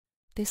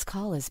This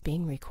call is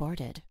being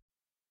recorded.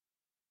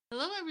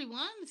 Hello,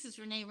 everyone. This is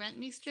Renee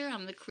Rentmeester.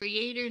 I'm the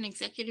creator and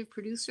executive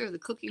producer of the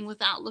Cooking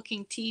Without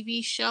Looking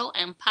TV show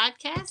and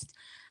podcast.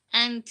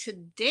 And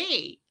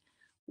today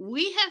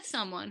we have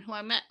someone who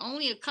I met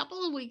only a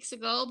couple of weeks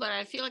ago, but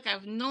I feel like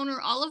I've known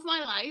her all of my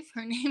life.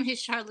 Her name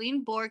is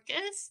Charlene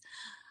Borkus.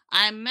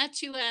 I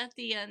met you at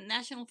the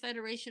National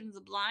Federation of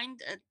the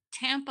Blind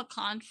Tampa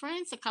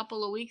conference a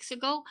couple of weeks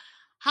ago.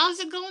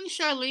 How's it going,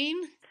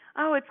 Charlene?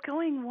 Oh, it's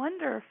going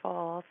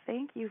wonderful.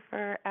 Thank you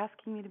for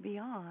asking me to be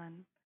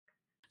on.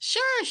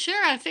 Sure,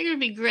 sure. I figured it'd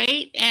be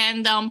great.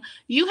 And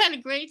you had a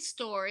great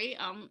story.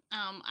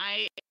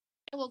 I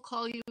will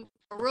call you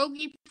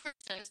Pierogi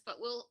Princess,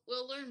 but we'll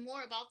learn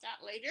more about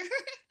that later.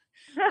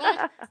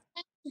 But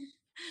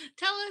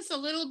tell us a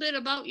little bit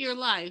about your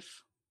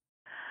life.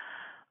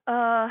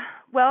 uh,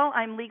 well,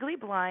 I'm legally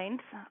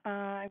blind.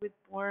 I was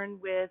born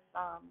with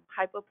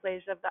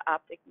hypoplasia of the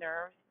optic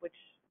nerve, which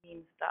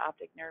means the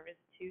optic nerve is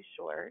too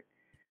short.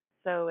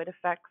 So it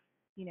affects,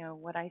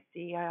 what I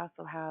see. I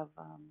also have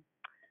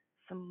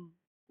some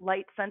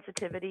light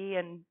sensitivity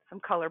and some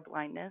color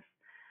blindness.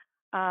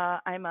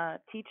 I'm a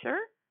teacher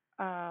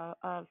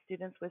of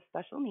students with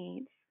special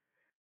needs.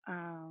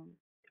 Um,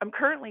 I'm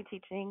currently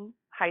teaching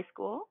high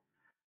school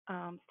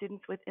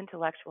students with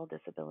intellectual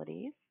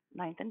disabilities,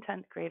 ninth and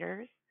 10th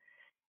graders,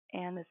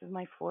 and this is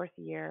my fourth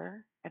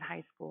year at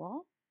high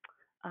school.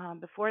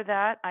 Before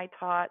that, I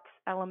taught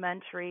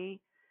elementary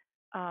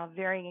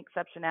varying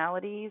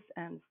exceptionalities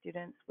and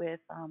students with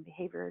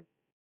behavior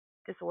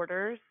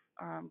disorders,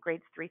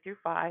 grades 3 through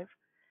 5.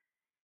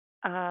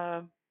 Uh,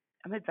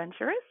 I'm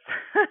adventurous.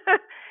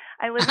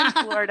 I live in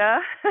Florida,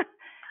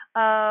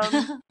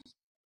 um,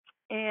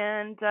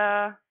 and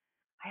I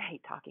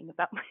hate talking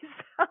about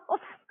myself. Um,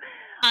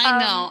 I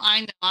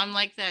know. I'm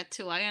like that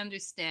too. I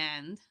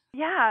understand.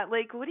 yeah,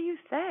 like what do you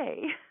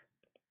say?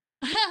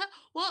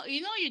 Well,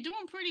 you're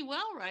doing pretty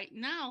well right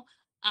now.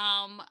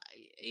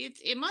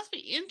 It must be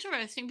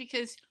interesting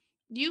because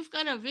you've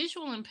got a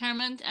visual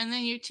impairment, and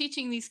then you're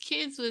teaching these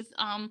kids with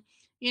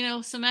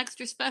some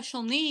extra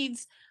special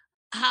needs.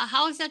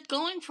 How is that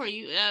going for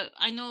you?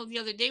 I know the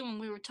other day when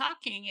we were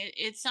talking,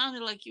 it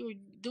sounded like you were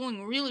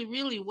doing really,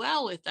 really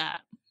well with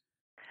that.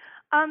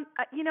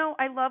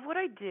 I love what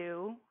I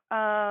do.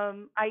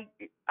 I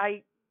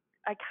I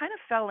kind of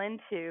fell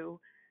into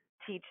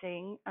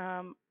teaching.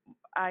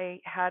 I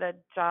had a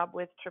job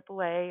with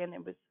AAA, and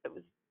it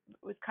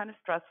was kind of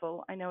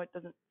stressful. I know it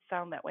doesn't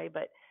sound that way,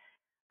 but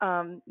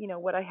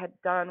what I had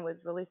done was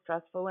really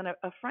stressful. And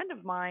a friend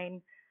of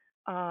mine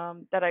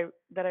that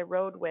I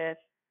rode with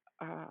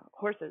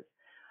horses.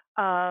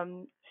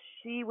 Um,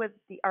 she was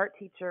the art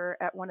teacher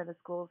at one of the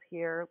schools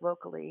here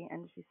locally,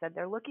 and she said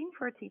they're looking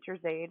for a teacher's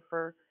aide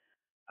for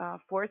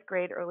fourth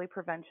grade early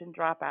prevention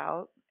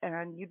dropout,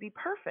 and you'd be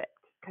perfect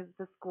because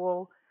the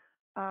school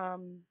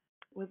um,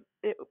 was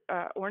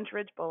Orange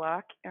Ridge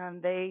Bullock,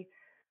 and they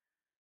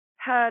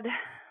had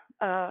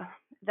uh,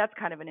 that's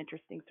kind of an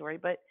interesting story,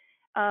 but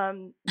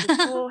the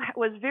school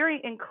was very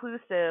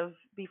inclusive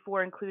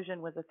before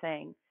inclusion was a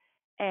thing,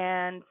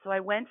 and so I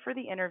went for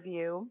the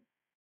interview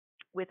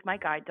with my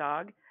guide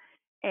dog,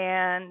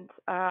 and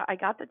I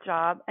got the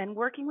job. And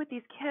working with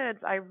these kids,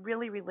 I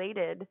really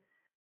related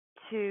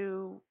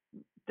to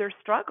their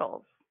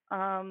struggles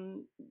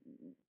um,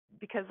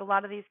 because a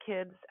lot of these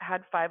kids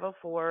had 504s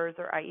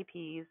or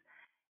IEPs,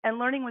 and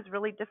learning was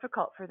really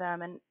difficult for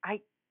them. And I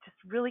just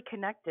really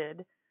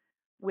connected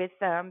with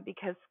them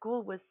because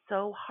school was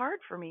so hard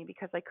for me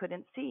because I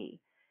couldn't see.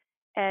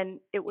 And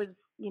it was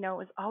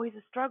always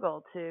a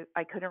struggle to,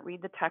 I couldn't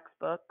read the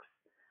textbooks.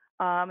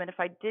 And if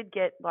I did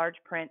get large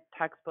print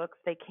textbooks,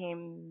 they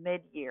came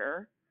mid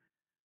year.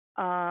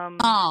 Um,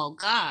 Oh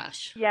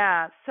gosh.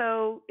 yeah,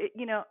 so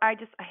I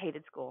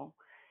hated school,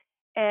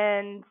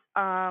 and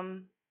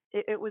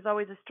it was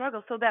always a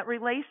struggle. So that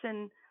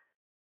relation,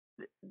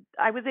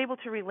 I was able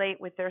to relate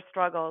with their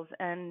struggles,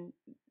 and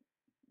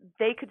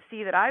they could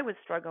see that I was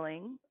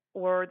struggling,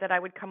 or that I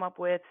would come up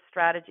with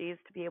strategies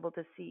to be able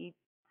to see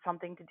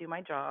something to do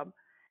my job.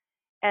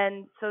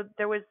 And so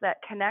there was that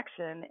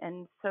connection.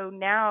 And so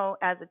now,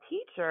 as a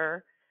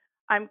teacher,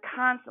 I'm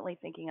constantly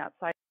thinking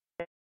outside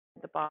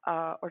the box,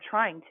 or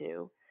trying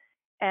to.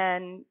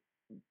 And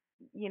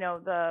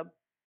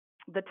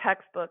the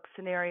textbook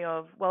scenario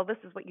of, well, this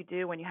is what you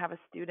do when you have a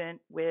student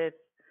with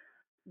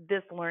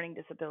this learning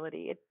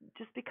disability. It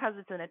just because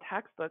it's in a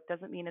textbook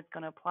doesn't mean it's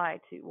going to apply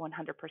to 100%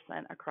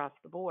 across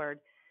the board.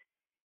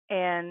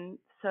 And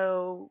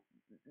so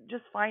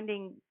just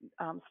finding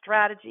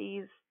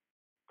strategies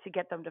to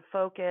get them to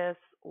focus,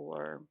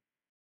 or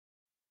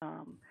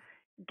um,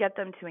 get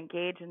them to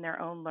engage in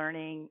their own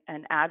learning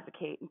and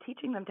advocate, and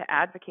teaching them to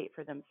advocate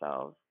for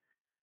themselves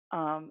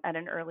at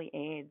an early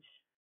age.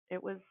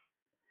 It was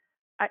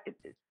I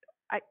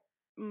I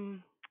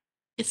mm,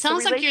 It the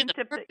sounds like you're the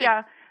relationship. perfect.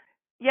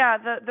 Yeah,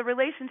 the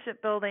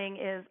relationship building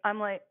is, I'm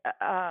like,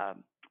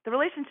 the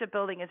relationship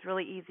building is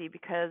really easy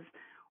because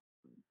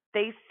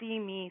they see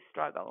me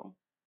struggle,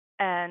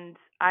 and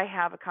I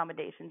have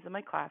accommodations in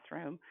my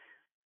classroom,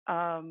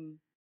 um,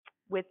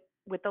 with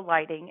with the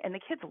lighting, and the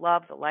kids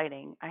love the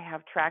lighting. I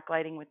have track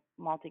lighting with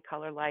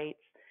multicolor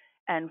lights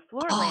and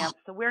floor Oh, lamps,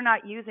 so we're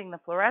not using the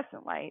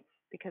fluorescent lights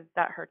because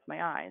that hurts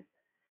my eyes.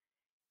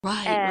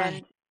 right,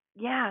 right. And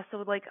yeah, so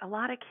like a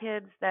lot of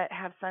kids that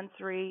have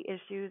sensory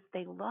issues,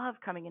 they love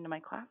coming into my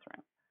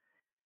classroom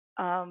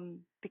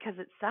because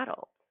it's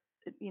settled.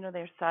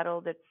 They're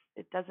settled.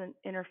 It doesn't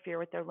interfere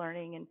with their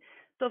learning. And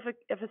so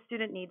if a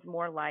student needs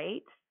more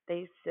light,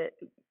 they sit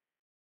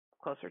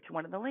closer to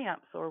one of the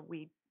lamps, or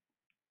we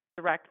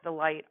direct the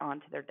light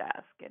onto their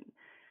desk. And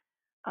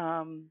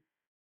um,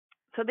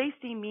 so they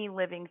see me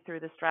living through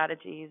the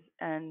strategies,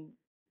 and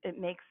it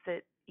makes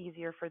it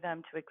easier for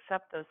them to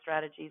accept those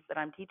strategies that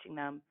I'm teaching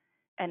them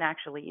and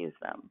actually use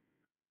them.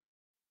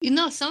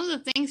 Some of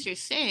the things you're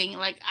saying,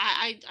 like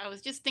I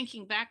was just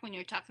thinking back when you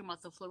were talking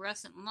about the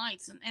fluorescent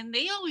lights, and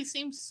they always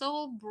seem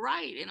so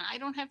bright, and I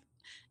don't have,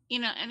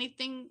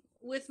 anything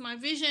with my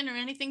vision or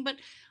anything, but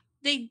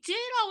they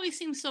did always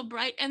seem so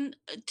bright and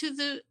to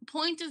the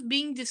point of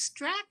being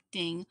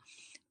distracting.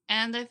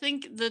 And I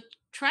think the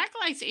track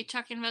lights that you're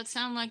talking about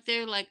sound like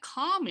they're like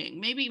calming.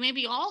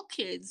 Maybe all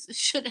kids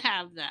should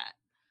have that.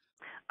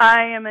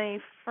 I am a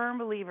firm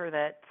believer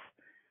that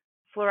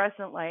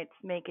fluorescent lights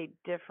make a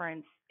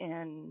difference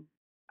in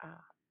uh,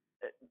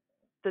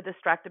 the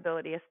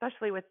distractibility,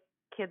 especially with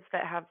kids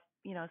that have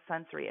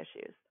sensory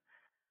issues.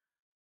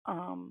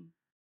 Um,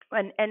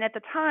 and at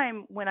the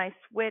time when I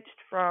switched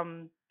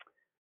from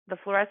the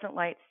fluorescent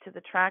lights to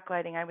the track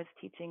lighting, I was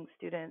teaching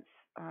students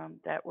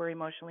that were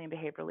emotionally and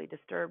behaviorally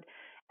disturbed,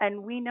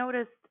 and we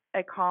noticed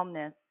a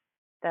calmness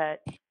that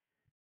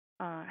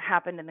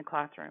happened in the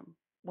classroom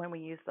when we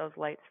used those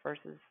lights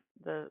versus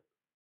the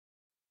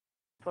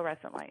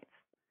fluorescent lights.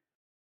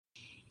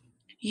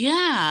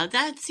 Yeah,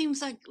 that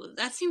seems like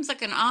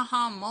an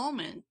aha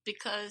moment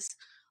because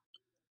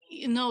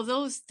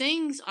those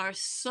things are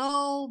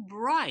so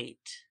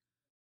bright.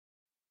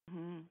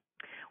 Mhm.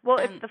 Well,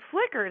 it's And the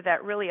flicker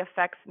that really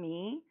affects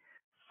me.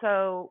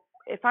 So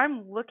if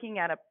I'm looking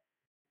at a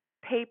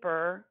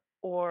paper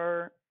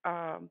or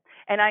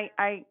and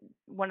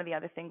one of the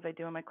other things I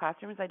do in my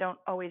classroom is I don't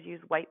always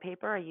use white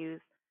paper. I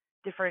use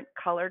different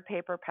colored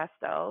paper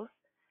pastels,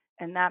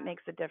 and that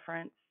makes a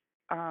difference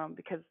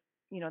because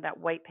that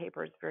white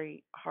paper is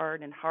very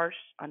hard and harsh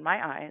on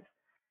my eyes.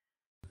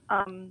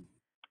 Um,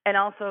 and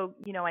also,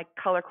 I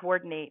color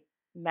coordinate.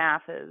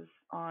 Math is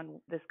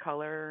on this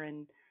color,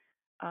 and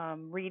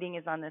reading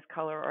is on this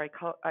color, or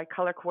I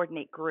color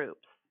coordinate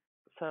groups.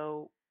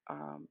 So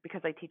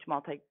because I teach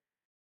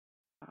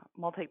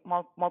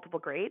multiple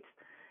grades,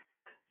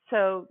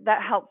 so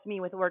that helps me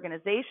with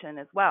organization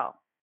as well,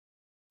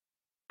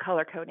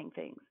 color coding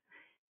things,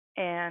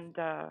 and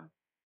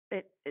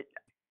it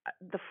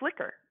the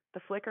flicker, the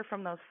flicker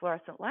from those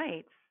fluorescent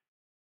lights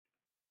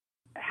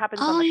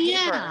happens on oh the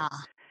yeah. paper,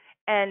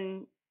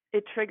 and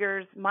it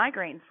triggers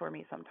migraines for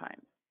me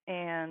sometimes,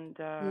 and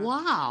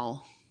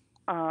Wow.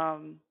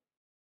 um,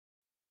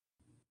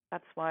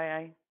 that's why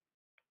I,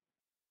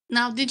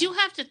 Now, you did you know,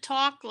 have to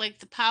talk like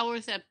the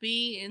powers that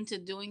be into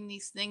doing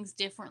these things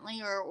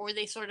differently, or were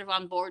they sort of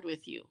on board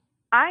with you?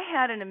 I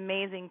had an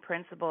amazing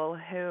principal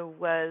who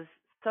was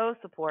so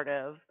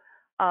supportive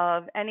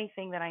of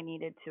anything that I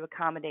needed to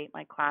accommodate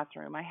my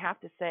classroom. I have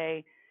to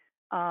say,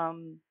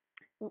 um,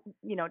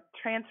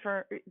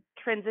 transfer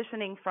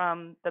transitioning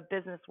from the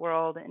business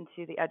world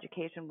into the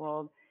education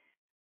world,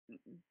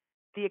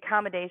 the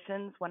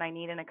accommodations when I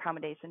need an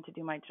accommodation to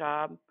do my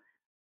job,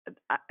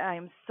 I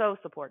am so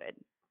supported,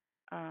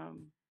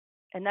 um,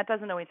 and that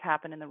doesn't always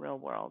happen in the real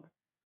world.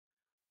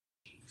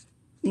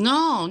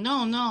 No,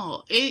 no,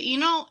 no.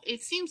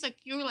 It seems like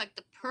you're like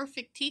the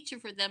perfect teacher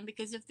for them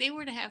because if they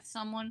were to have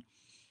someone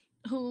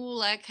who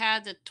like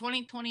had the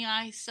 20/20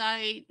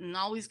 eyesight and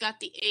always got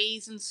the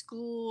A's in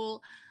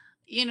school,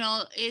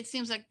 it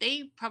seems like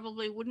they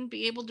probably wouldn't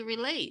be able to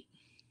relate.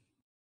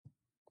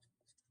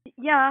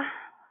 Yeah.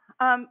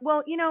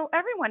 Well,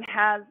 everyone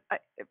has.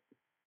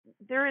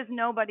 There is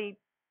nobody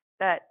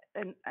that,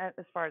 and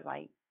as far as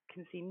I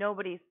can see,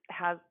 nobody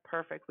has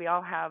perfect. We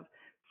all have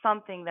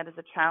something that is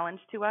a challenge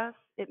to us.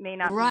 It may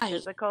not be Right.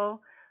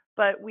 physical,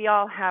 but we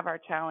all have our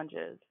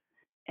challenges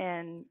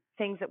and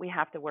things that we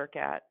have to work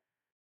at.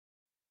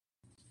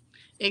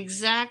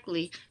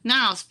 Exactly.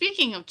 Now,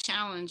 speaking of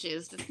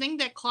challenges, the thing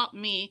that caught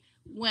me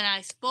when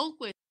I spoke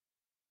with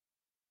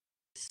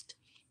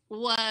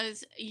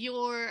was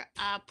your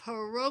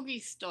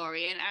pierogi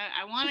story, and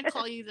I want to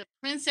call you the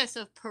princess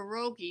of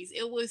pierogies.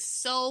 It was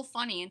so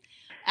funny, and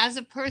as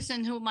a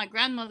person who my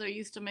grandmother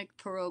used to make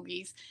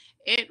pierogies,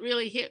 it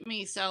really hit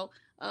me. So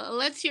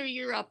let's hear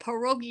your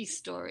pierogi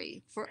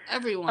story for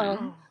everyone.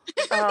 Oh,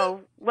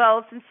 oh.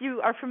 Well, since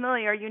you are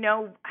familiar, you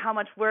know how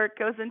much work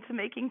goes into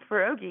making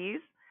pierogies.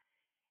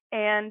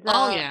 And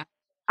Oh yeah,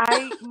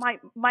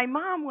 my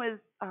mom was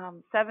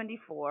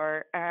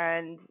 74,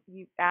 and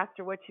you asked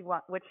her what she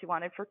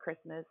wanted for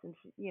Christmas, and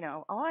she,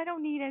 oh, I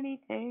don't need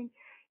anything.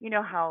 You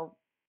know how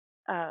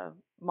uh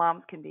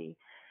moms can be.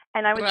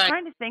 And I was right.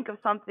 trying to think of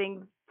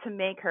something to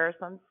make her.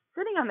 So I'm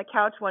sitting on the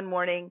couch one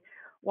morning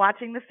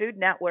watching the Food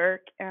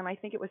Network, and I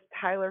think it was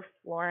Tyler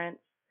Florence,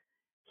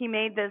 he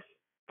made this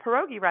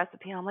pierogi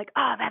recipe. And I'm like,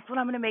 oh, that's what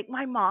I'm going to make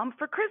my mom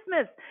for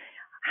Christmas.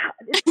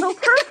 It's so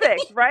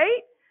perfect,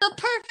 right? The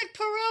perfect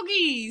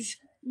pierogies.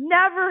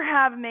 Never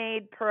have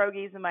made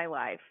pierogies in my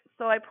life.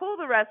 So I pull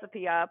the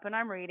recipe up and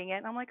I'm reading it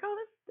and I'm like, oh,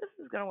 this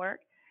is going to work.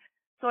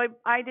 So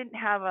I didn't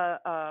have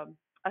a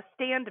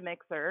stand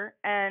mixer,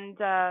 and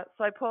so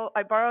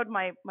I borrowed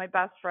my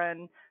best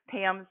friend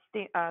Pam's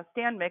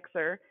stand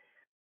mixer,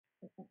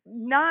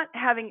 not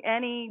having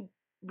any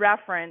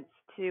reference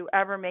to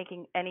ever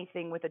making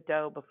anything with a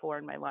dough before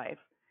in my life.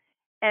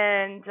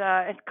 And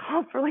it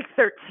called for like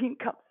 13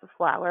 cups of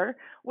flour,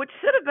 which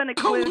should have been a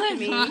Oh clue to my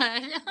me. God.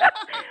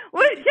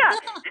 Yeah,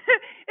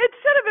 it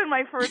should have been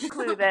my first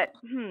clue that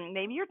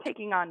maybe you're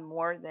taking on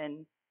more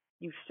than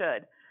you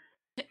should.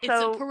 It's a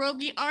So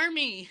pierogi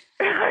army.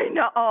 I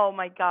know. Oh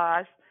my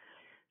gosh.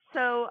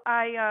 So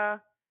I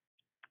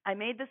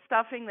made the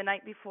stuffing the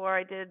night before.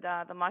 I did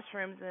the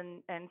mushrooms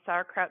and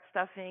sauerkraut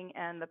stuffing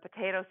and the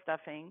potato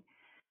stuffing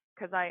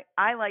because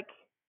I like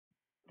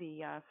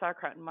the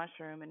sauerkraut and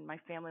mushroom, and my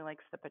family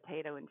likes the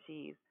potato and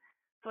cheese.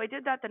 So I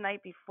did that the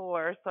night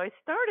before. So I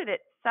started at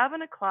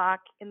 7 o'clock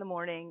in the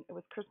morning. It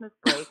was Christmas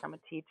break. I'm a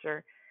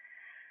teacher,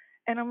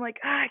 and I'm like,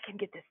 I can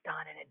get this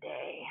done in a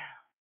day.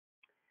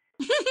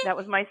 That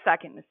was my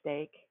second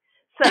mistake.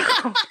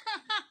 So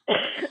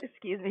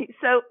excuse me.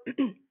 So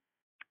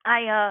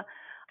I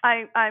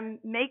I'm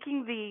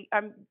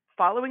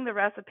following the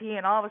recipe,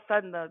 and all of a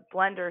sudden the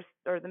blender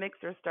or the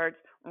mixer starts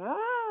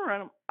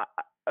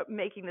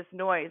making this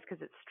noise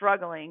because it's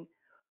struggling,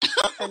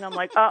 and I'm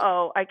like,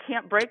 uh-oh, I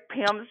can't break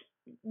Pam's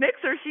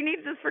mixer. She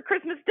needs this for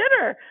Christmas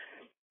dinner.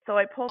 So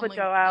I pull Oh the my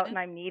dough out God. and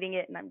I'm kneading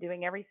it and I'm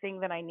doing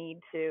everything that I need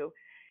to,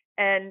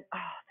 and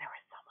oh, there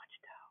was so much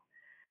dough.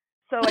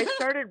 So I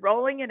started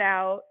rolling it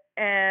out,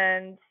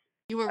 and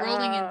You were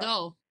rolling in uh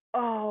dough.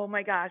 oh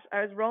my gosh,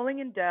 I was rolling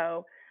in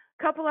dough.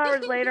 A couple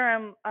hours later,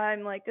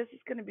 I'm like, this is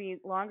going to be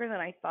longer than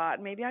I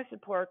thought. Maybe I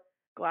should pour a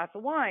glass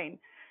of wine.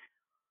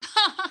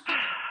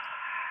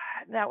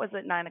 That was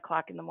at 9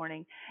 o'clock in the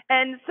morning,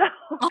 and so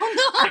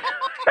I,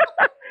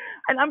 Oh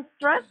and I'm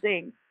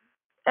stressing.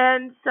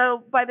 And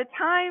so by the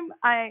time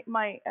I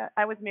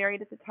was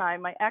married at the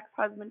time, my ex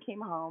husband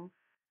came home.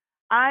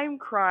 I'm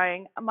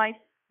crying. My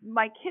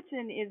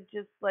kitchen is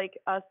just like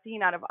a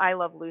scene out of I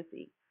Love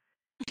Lucy,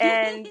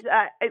 and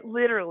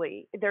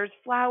literally there's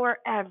flour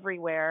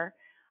everywhere.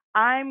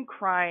 I'm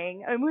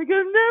crying. I'm like,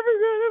 I'm never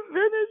gonna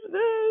finish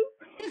this.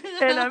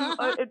 And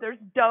no. there's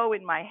dough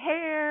in my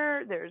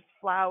hair. There's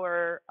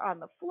flour on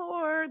the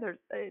floor.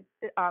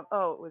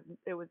 Oh,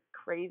 it was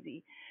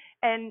crazy,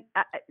 and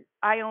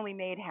I only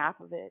made half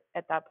of it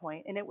at that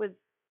point, and it was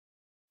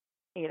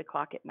 8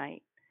 o'clock at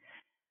night.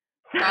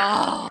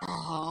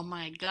 Oh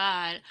my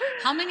God.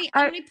 How I many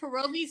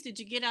pierogies did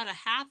you get out of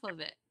half of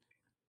it?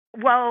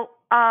 well,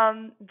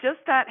 just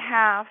that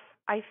half.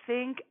 I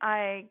think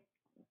I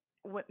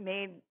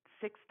made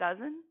 6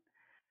 dozen,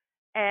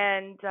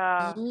 and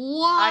I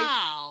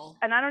Wow.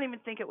 and I don't even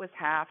think it was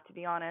half, to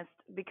be honest,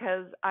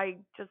 because I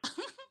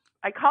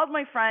called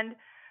my friend's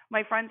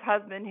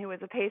husband, who was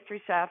a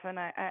pastry chef, and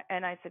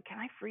I said, can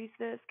I freeze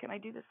this? Can I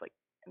do this like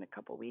in a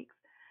couple weeks?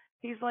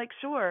 He's like,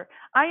 sure.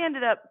 I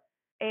ended up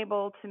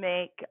able to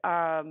make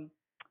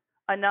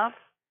enough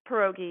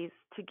pierogies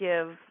to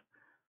give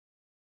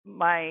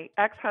my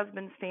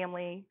ex-husband's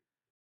family,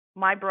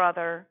 my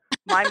brother,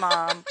 my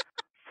mom,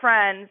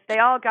 friends. They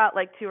all got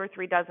like 2 or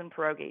 3 dozen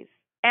pierogies,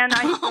 and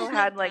I Oh still my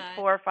had like God.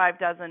 4 or 5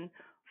 dozen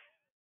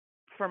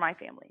for my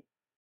family.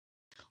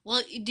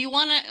 Well, do you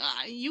want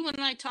to? You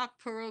and I talk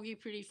pierogi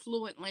pretty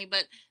fluently,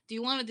 but do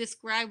you want to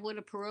describe what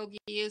a pierogi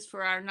is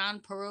for our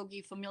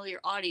non-pierogi familiar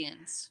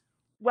audience?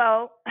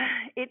 Well,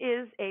 it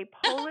is a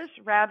Polish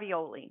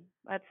ravioli.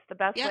 That's the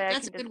best Yep, way I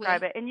that's can a good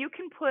describe way. it. And you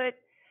can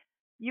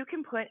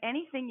put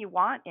anything you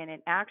want in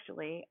it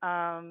actually.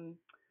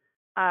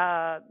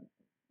 Uh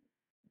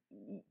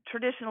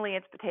Traditionally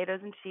it's potatoes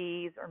and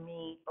cheese or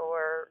meat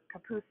or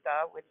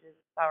kapusta, which is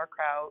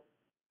sauerkraut,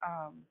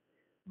 um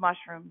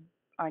mushroom,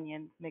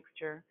 onions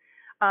mixture.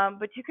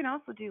 But you can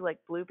also do like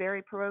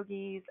blueberry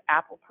pierogies,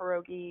 apple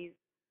pierogies.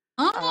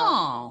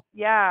 Oh.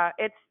 Yeah,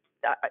 it's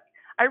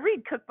I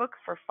read cookbooks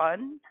for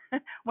fun.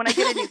 When I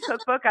get a new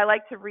cookbook, I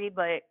like to read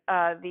like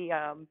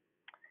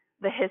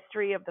the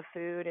history of the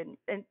food, and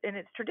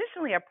it's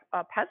traditionally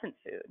a peasant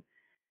food.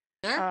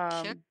 Sure,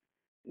 sure. Um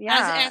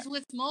yeah. As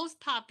with most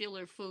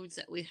popular foods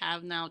that we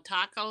have now,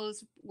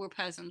 tacos were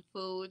peasant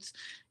foods.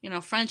 You know,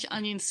 French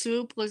onion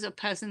soup was a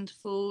peasant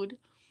food.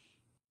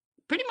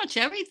 Pretty much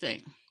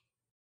everything.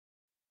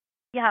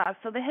 Yeah,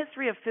 so the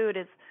history of food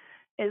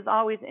is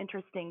always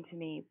interesting to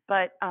me.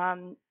 But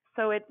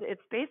so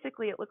it's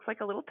basically it looks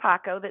like a little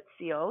taco that's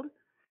sealed.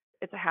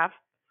 It's a half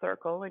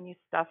circle and you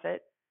stuff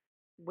it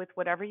with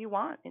whatever you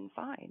want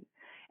inside.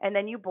 And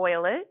then you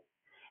boil it,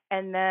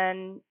 and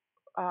then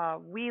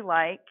we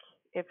like,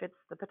 if it's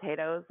the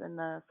potatoes and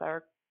the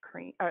sour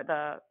cream or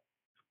the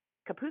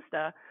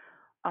kapusta,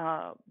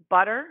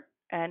 butter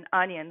and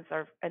onions,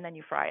 or and then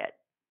you fry it,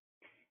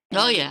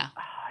 Oh and yeah.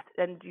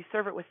 then you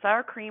serve it with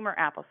sour cream or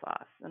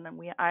applesauce. And then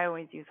I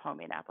always use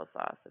homemade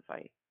applesauce if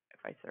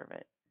I serve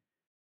it.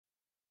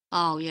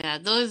 Oh yeah,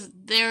 those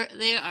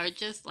they are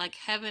just like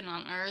heaven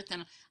on earth.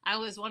 And I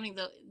was wondering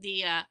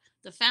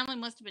the family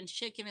must have been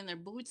shaking in their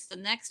boots the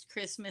next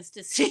Christmas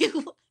to see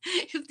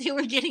if they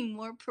were getting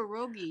more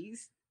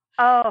pierogies.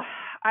 Oh,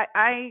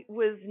 I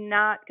was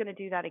not going to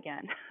do that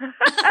again.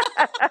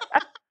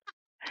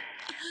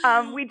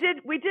 We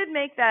did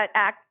make that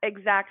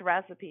exact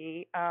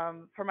recipe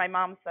for my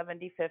mom's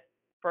 75th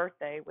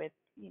birthday with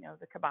the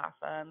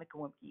kielbasa and the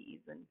glumpkies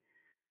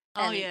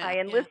Oh and I yeah,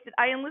 yeah. enlisted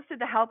I enlisted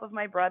the help of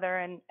my brother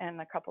and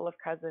a couple of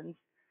cousins.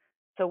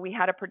 So we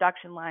had a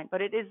production line,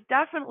 but it is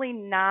definitely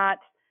not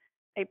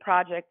a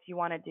project you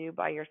want to do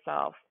by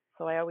yourself.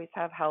 So I always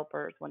have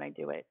helpers when I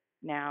do it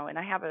now, and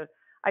I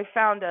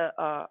found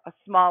a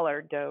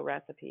smaller dough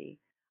recipe.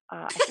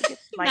 I think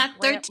it's Not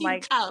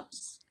 13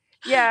 cups.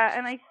 yeah,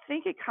 and I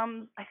think it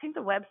comes. I think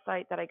the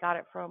website that I got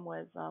it from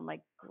was my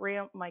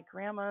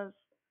grandma's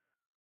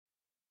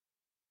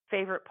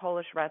favorite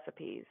Polish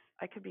recipes.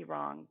 I could be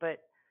wrong, but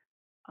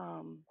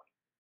um,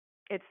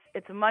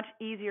 it's a much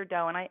easier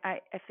dough, and I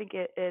think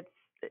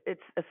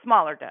it's a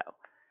smaller dough,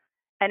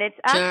 and it's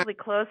Sure. actually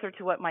closer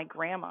to what my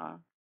grandma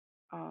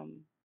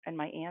um, and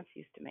my aunts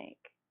used to make.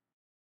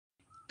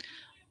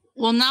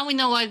 Well, now we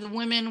know why the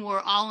women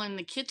were all in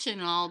the kitchen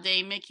all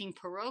day making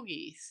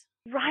pierogies.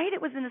 Right,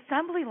 it was an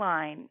assembly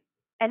line,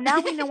 and now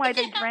we know why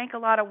they Yeah, drank a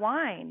lot of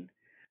wine.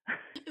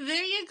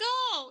 there you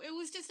go. It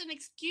was just an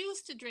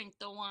excuse to drink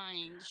the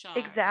wine, Char.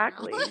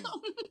 Exactly.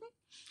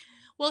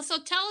 Well, so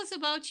tell us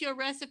about your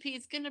recipe.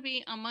 It's going to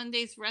be on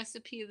Monday's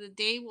recipe of the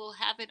day. We'll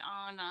have it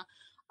on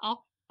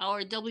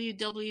our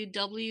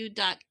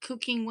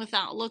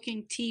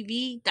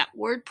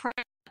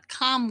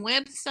www.cookingwithoutlookingtv.wordpress.com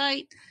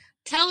website.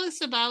 Tell us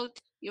about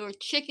your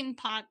chicken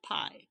pot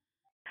pie.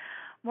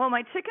 Well,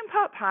 my chicken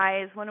pot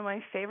pie is one of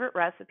my favorite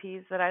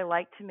recipes that I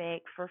like to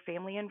make for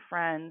family and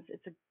friends.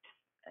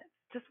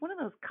 Just one of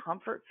those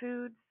comfort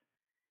foods,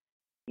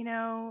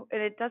 and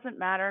it doesn't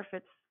matter if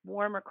it's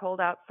warm or cold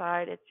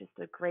outside. It's just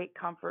a great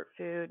comfort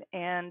food,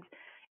 and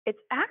it's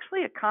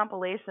actually a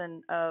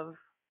compilation of.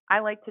 I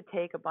like to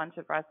take a bunch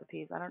of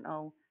recipes. I don't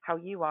know how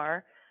you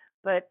are,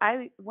 but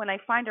I when I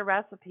find a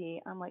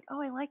recipe, I'm like,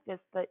 oh, I like this,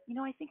 but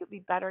I think it'd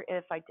be better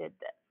if I did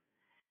this.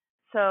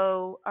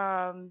 So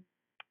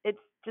it's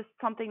just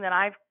something that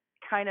I've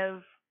kind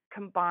of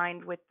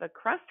combined with the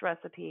crust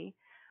recipe,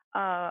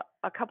 a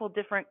couple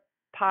different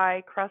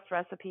pie crust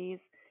recipes,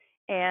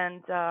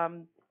 and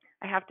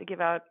I have to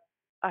give out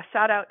a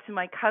shout out to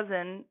my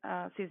cousin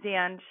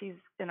Suzanne. She's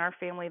in our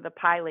family, the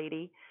pie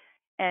lady,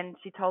 and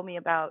she told me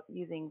about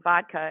using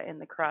vodka in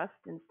the crust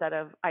instead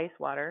of ice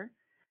water.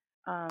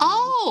 Um,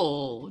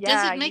 Oh,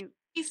 does yeah, it make you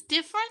it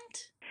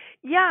different?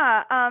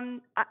 yeah,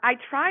 I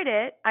tried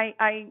it.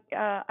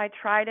 I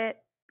tried it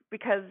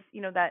because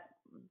that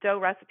dough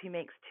recipe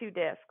makes two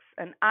discs,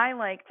 and I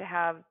like to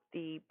have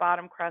the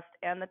bottom crust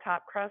and the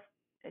top crust.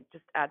 It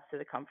just adds to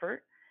the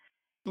comfort.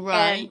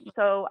 And Right.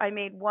 so I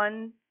made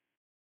one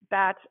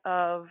batch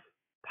of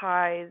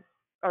pies,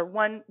 or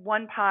one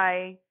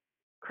pie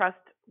crust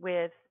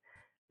with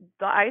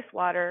the ice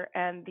water,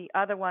 and the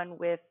other one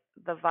with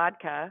the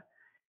vodka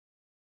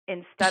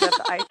instead of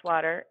the ice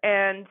water,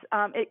 and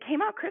it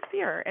came out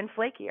crispier and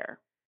flakier.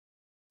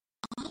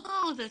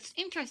 Oh, that's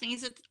interesting.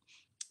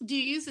 Do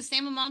you use the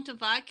same amount of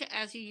vodka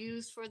as you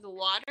use for the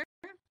water?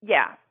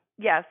 Yeah.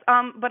 Yes.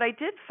 But I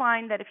did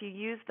find that if you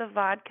use the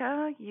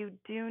vodka, you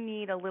do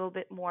need a little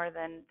bit more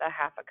than the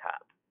half a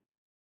cup.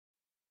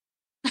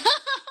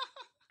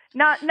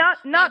 Not not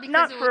Why? not Because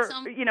not there was for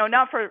some.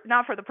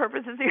 not for the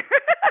purposes here.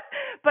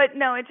 But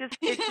no, it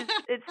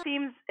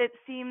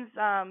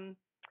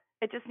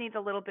just needs a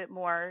little bit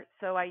more.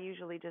 So I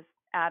usually just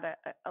add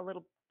a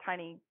little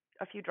tiny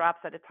a few drops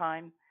at a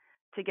time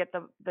to get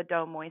the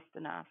dough moist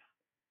enough.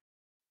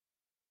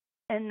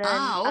 And then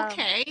Ah,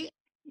 okay.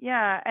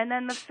 yeah, and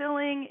then the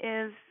filling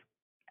is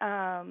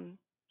um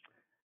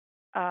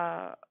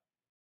uh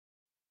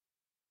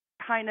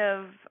kind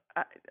of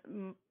uh,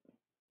 m-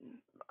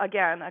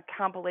 again a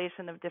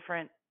compilation of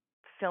different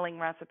filling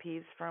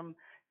recipes from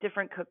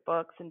different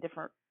cookbooks and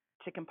different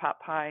chicken pot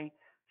pie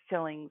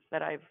fillings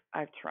that I've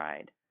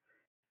tried.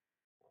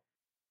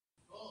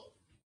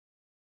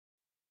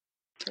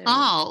 So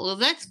Oh, well,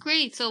 that's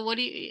great. So, what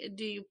do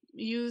you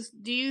use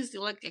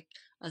like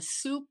a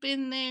soup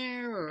in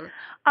there, or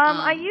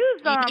I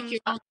use you make your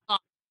own sauce?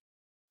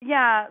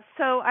 yeah,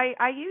 so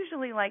I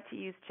usually like to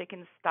use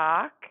chicken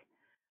stock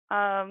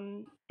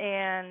and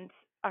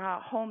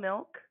whole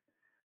milk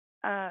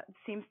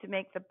seems to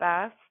make the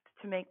best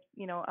to make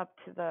up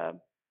to the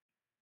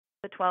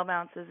 12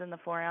 ounces and the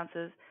 4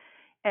 ounces.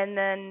 And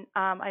then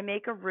I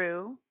make a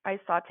roux. I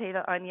saute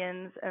the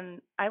onions,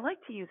 and I like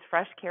to use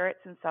fresh carrots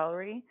and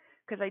celery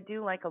because I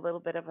do like a little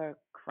bit of a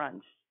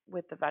crunch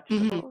with the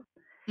Hmm. vegetables.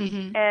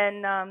 Hmm.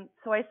 And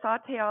so I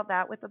saute all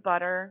that with the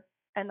butter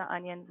and the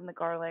onions and the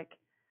garlic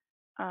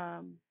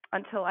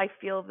until I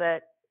feel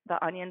that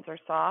the onions are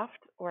soft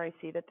or I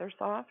see that they're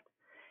soft.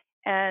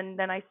 And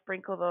then I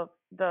sprinkle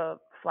the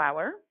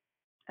flour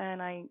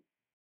and I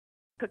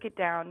cook it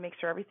down, make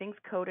sure everything's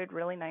coated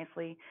really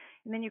nicely,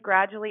 And then you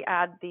gradually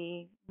add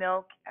the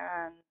milk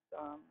and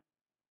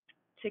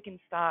chicken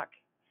stock,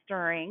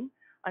 stirring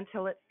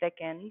until it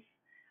thickens.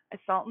 I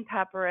salt and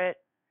pepper it,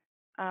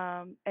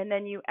 and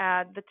then you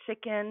add the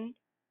chicken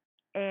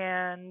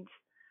and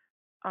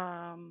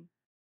um,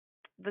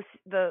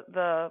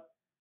 the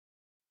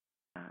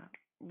uh,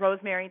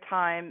 rosemary,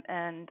 thyme,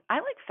 and I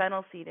like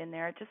fennel seed in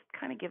there. It just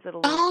kind of gives it a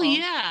little Oh oomph.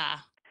 yeah.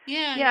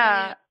 Yeah, yeah,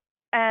 yeah.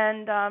 Yeah,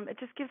 and it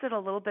just gives it a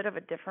little bit of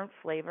a different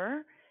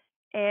flavor.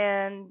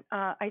 And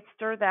I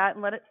stir that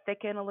and let it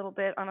thicken a little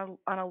bit on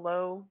a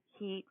low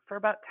heat for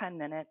about 10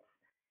 minutes.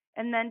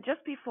 And then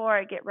just before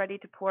I get ready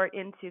to pour it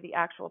into the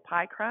actual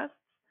pie crust,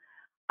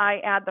 I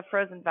add the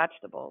frozen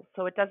vegetables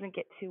so it doesn't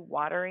get too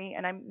watery,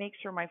 and I make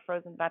sure my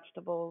frozen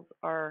vegetables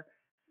are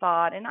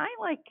thawed. And I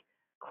like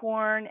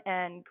corn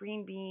and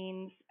green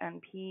beans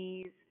and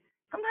peas.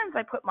 Sometimes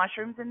I put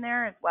mushrooms in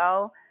there as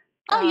well.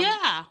 Oh Um,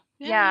 yeah. Yeah,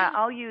 yeah, yeah.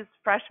 I'll use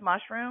fresh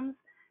mushrooms,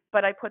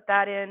 but I put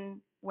that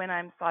in when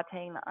I'm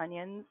sautéing the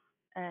onions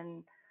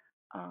and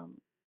um,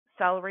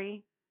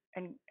 celery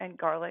and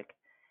garlic.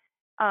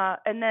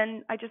 And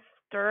then I just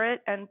stir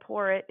it and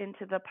pour it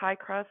into the pie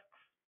crust,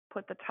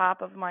 put the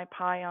top of my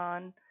pie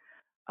on,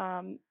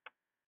 um,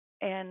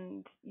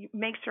 and you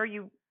make sure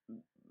you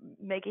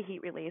make a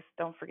heat release.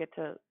 Don't forget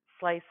to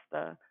slice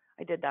the.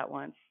 I did that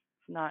once.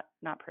 It's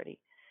not pretty.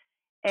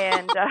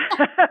 And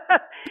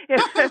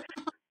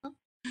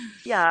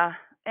yeah,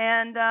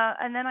 and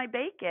then I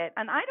bake it.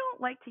 And I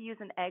don't like to use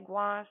an egg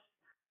wash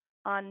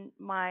on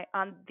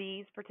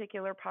these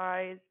particular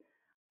pies.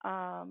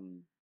 Um,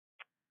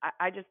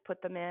 I just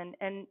put them in,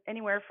 and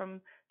anywhere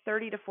from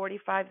 30 to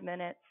 45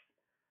 minutes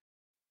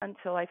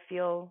until I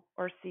feel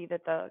or see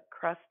that the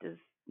crust is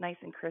nice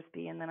and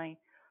crispy, and then I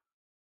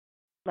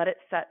let it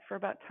set for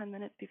about 10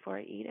 minutes before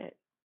I eat it.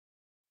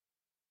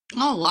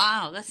 Oh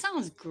wow, that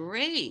sounds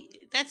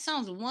great. That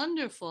sounds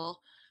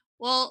wonderful.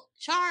 Well,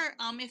 Char,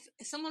 if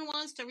someone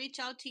wants to reach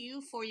out to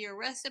you for your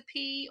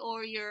recipe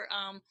or your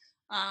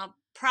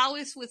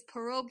prowess with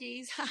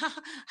pierogies,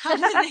 how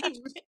do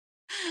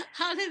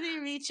how do they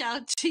reach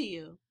out to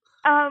you?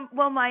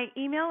 Well, my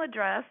email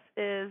address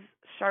is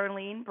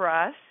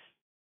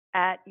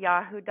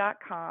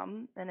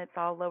charlenebrush@yahoo.com, and it's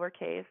all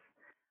lowercase.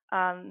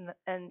 And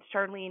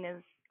Charlene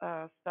is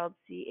spelled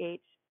Charlene,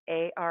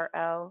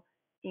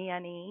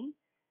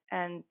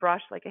 and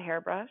brush like a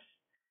hairbrush.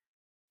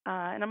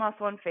 And I'm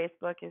also on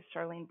Facebook as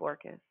Charlene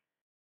Borkus.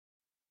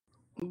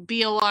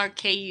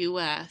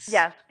 Borkus.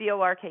 Yes,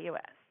 Borkus.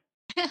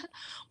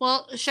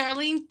 Well,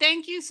 Charlene,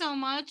 thank you so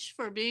much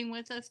for being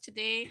with us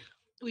today.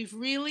 We've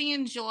really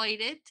enjoyed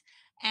it.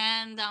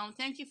 And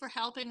thank you for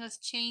helping us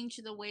change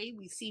the way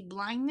we see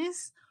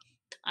blindness.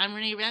 I'm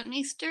Renee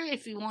Rentmeester.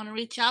 If you want to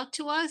reach out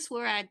to us,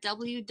 we're at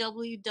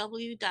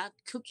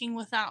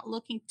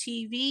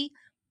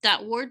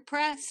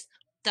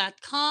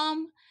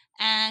www.cookingwithoutlookingtv.wordpress.com.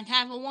 And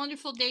have a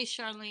wonderful day,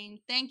 Charlene.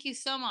 Thank you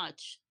so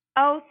much.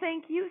 Oh,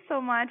 thank you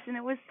so much. And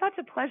it was such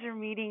a pleasure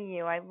meeting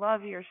you. I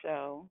love your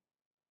show.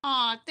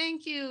 Aw,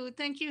 thank you.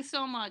 Thank you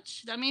so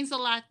much. That means a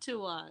lot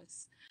to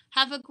us.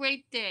 Have a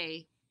great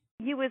day.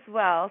 You as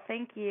well.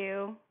 Thank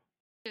you.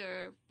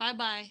 Sure. Bye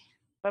bye.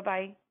 Bye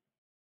bye.